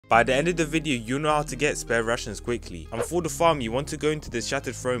By the end of the video, you'll know how to get spare rations quickly. And for the farm, you want to go into the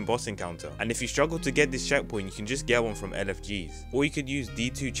Shattered Throne boss encounter. And if you struggle to get this checkpoint, you can just get one from LFGs. Or you could use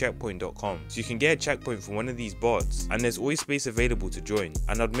d2checkpoint.com. So you can get a checkpoint from one of these bots, and there's always space available to join.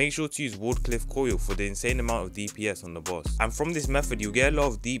 And I'd make sure to use Wardcliff coil for the insane amount of DPS on the boss. And from this method, you'll get a lot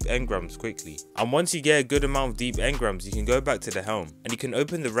of deep engrams quickly. And once you get a good amount of deep engrams, you can go back to the helm. And you can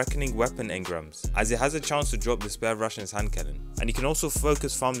open the Reckoning weapon engrams, as it has a chance to drop the spare rations hand cannon. And you can also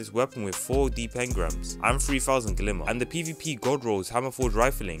focus farm this weapon with 4 deep engrams and 3000 glimmer. And the PvP god rolls hammerforged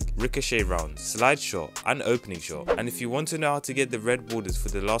rifling, ricochet rounds, slide shot and opening shot. And if you want to know how to get the red borders for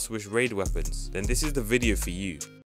the Last Wish raid weapons, then this is the video for you.